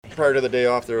prior to the day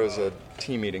off, there was a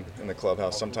team meeting in the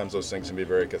clubhouse. Sometimes those things can be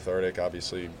very cathartic.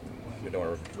 Obviously, we don't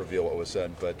want to reveal what was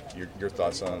said, but your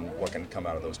thoughts on what can come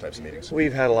out of those types of meetings?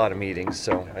 We've had a lot of meetings,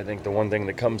 so I think the one thing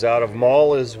that comes out of them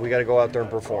all is we got to go out there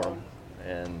and perform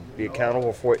and be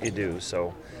accountable for what you do.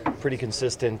 So pretty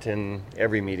consistent in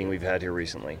every meeting we've had here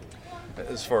recently.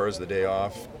 As far as the day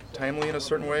off, timely in a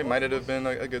certain way, might it have been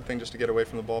a good thing just to get away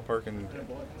from the ballpark and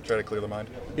try to clear the mind?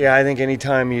 Yeah, I think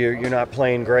anytime you're not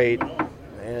playing great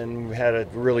and we had a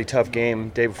really tough game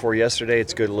day before yesterday,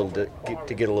 it's good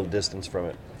to get a little distance from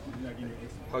it.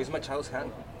 How is my child's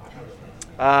hand?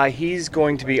 He's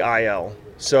going to be IL,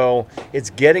 so it's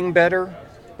getting better,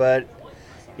 but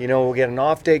we'll get an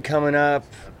off day coming up.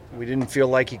 We didn't feel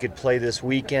like he could play this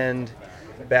weekend.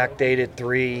 Backdate at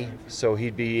 3, so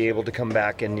he'd be able to come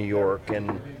back in New York,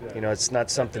 and it's not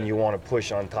something you want to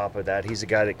push on top of that. He's a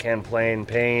guy that can play in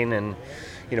pain, and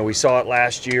we saw it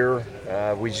last year.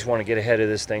 We just want to get ahead of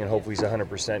this thing and hopefully he's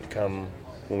 100% come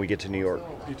when we get to New York.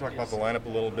 You talk about the lineup a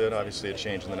little bit. Obviously, a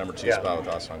change in the number 2 spot with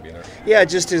Oswang being there. Yeah,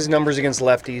 just his numbers against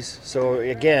lefties. So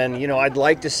again, I'd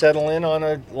like to settle in on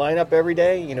a lineup every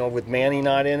day. With Manny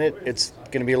not in it, it's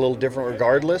going to be a little different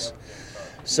regardless.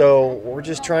 So we're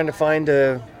just trying to find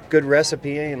a good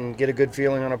recipe and get a good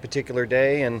feeling on a particular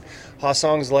day. And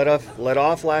Ha-Song's let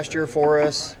off last year for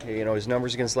us. His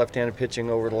numbers against left-handed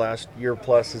pitching over the last year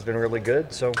plus has been really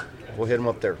good. So we'll hit him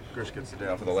up there. Grish gets the day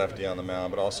off of the lefty on the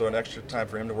mound, but also an extra time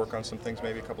for him to work on some things,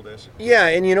 maybe a couple days. Yeah,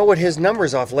 and you know what? His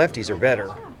numbers off lefties are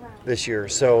better this year.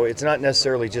 So it's not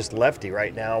necessarily just lefty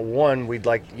right now. One, we'd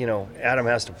like, Adam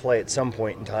has to play at some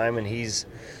point in time, and he's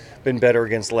been better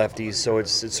against lefties. So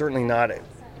it's certainly not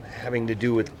having to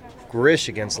do with Grish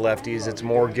against lefties. It's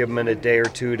more give him a day or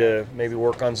two to maybe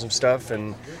work on some stuff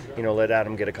and, let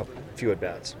Adam get a few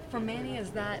at-bats. For Manny,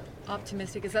 is that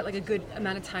optimistic? Is that like a good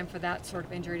amount of time for that sort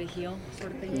of injury to heal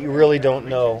sort of thing? You really don't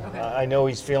know. Okay. I know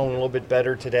he's feeling a little bit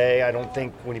better today. I don't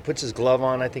think when he puts his glove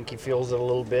on, I think he feels it a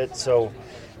little bit. So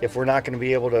if we're not going to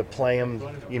be able to play him,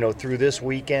 through this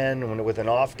weekend with an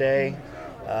off day,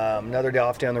 another day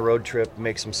off day on the road trip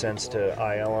makes some sense to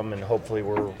IL him, and hopefully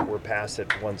we're past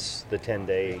it once the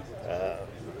 10-day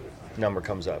number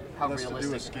comes up. How less to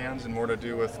do with scans and more to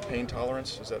do with pain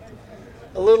tolerance? Is that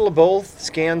a little of both?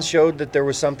 Scans showed that there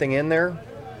was something in there,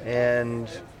 and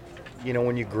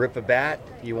when you grip a bat,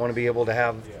 you want to be able to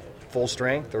have full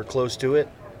strength or close to it.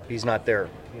 He's not there.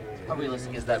 How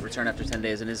realistic is that return after 10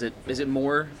 days? And is it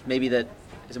more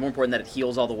important that it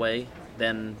heals all the way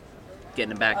than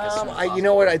getting it back?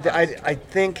 I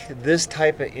think this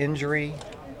type of injury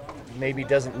maybe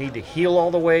doesn't need to heal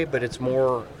all the way, but it's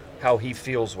more how he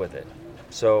feels with it.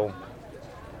 So,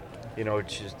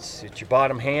 it's your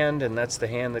bottom hand, and that's the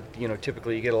hand that,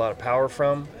 typically you get a lot of power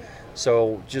from.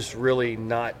 So just really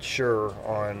not sure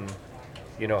on,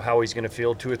 how he's going to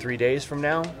feel 2 or 3 days from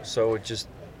now. So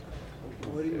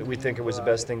we think it was the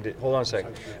best thing to, hold on a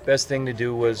second, best thing to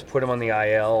do was put him on the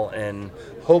IL, and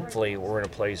hopefully we're in a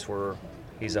place where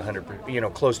he's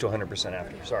 100%, close to 100%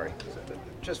 after. Sorry.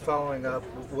 Just following up,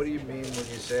 what do you mean when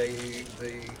you say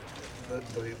the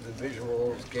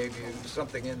visuals gave you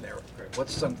something in there?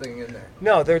 What's something in there?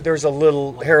 No, there's a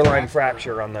little hairline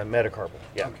fracture on the metacarpal.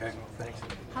 Yeah. Okay, thanks.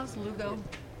 How's Lugo?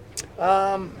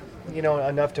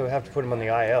 Enough to have to put him on the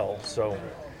IL. So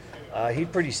he's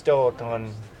pretty stoic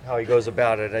on how he goes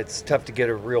about it. It's tough to get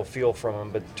a real feel from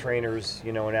him, but trainers,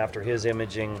 and after his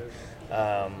imaging,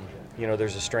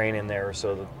 there's a strain in there,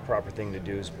 so the proper thing to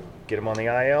do is get him on the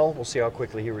IL. We'll see how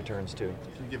quickly he returns too.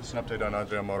 Can you give us an update on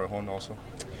Adrian Morejon also?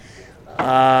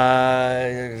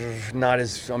 I'm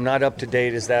not up to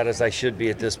date as I should be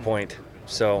at this point.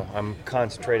 So I'm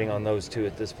concentrating on those two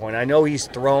at this point. I know he's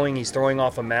throwing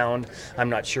off a mound. I'm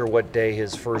not sure what day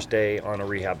his first day on a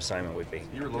rehab assignment would be.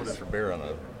 You were loaded for bear on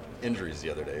the injuries the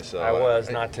other day. So I was,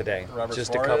 not today. Robert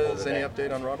just Suarez, a couple today. Any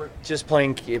update on Robert? Just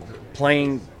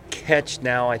playing catch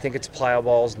now. I think it's plyo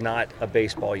balls, not a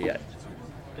baseball yet.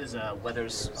 Does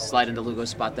Weathers slide into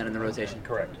Lugo's spot then in the rotation?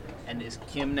 Correct. And is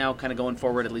Kim now kind of going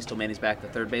forward, at least till Manny's back, the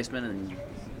third baseman, and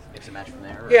it's a match from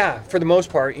there? Or? Yeah, for the most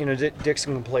part,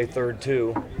 Dixon can play third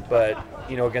too, but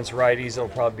against righties it'll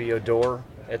probably be Odor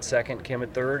at second, Kim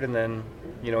at third, and then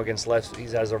against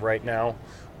lefties as of right now,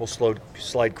 we'll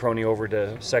slide Croney over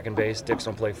to second base.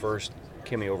 Dixon will play first,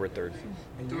 Kimmy over at third.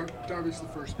 Darby's the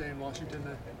first day in Washington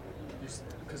then,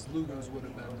 because Lugo's would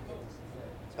have been.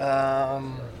 Or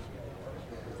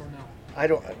no? I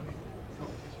don't.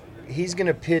 He's going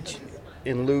to pitch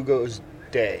in Lugo's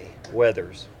day,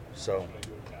 Weathers. So,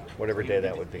 whatever day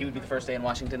that would be. He would be the first day in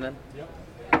Washington then?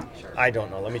 sure. I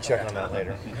don't know. Let me check on that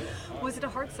later. Was it a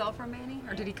hard sell for Manny,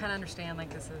 or did he kind of understand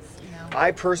like this is,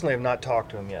 I personally have not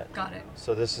talked to him yet. Got it.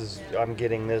 So I'm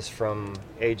getting this from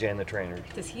AJ and the trainers.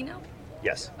 Does he know?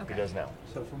 Yes, Okay. he does now.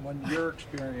 So from your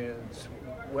experience,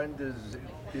 when does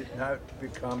it not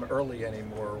become early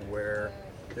anymore where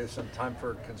there's some time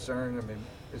for concern? I mean,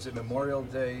 is it Memorial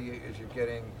Day as you're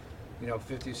getting,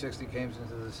 50, 60 games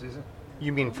into the season?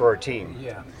 You mean for our team?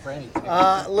 Yeah, for any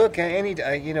team. Look,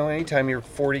 anytime you're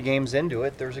 40 games into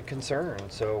it, there's a concern.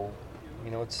 So,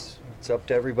 it's up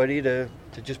to everybody to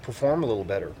just perform a little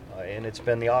better. And it's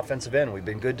been the offensive end. We've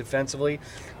been good defensively.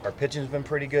 Our pitching's been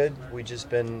pretty good. We've just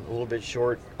been a little bit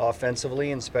short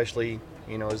offensively, and especially,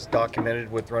 as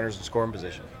documented with runners in scoring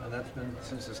position. And that's been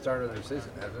since the start of their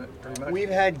season, hasn't it? Pretty much. We've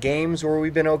had games where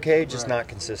we've been okay, just Right. not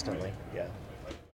consistently. Yeah.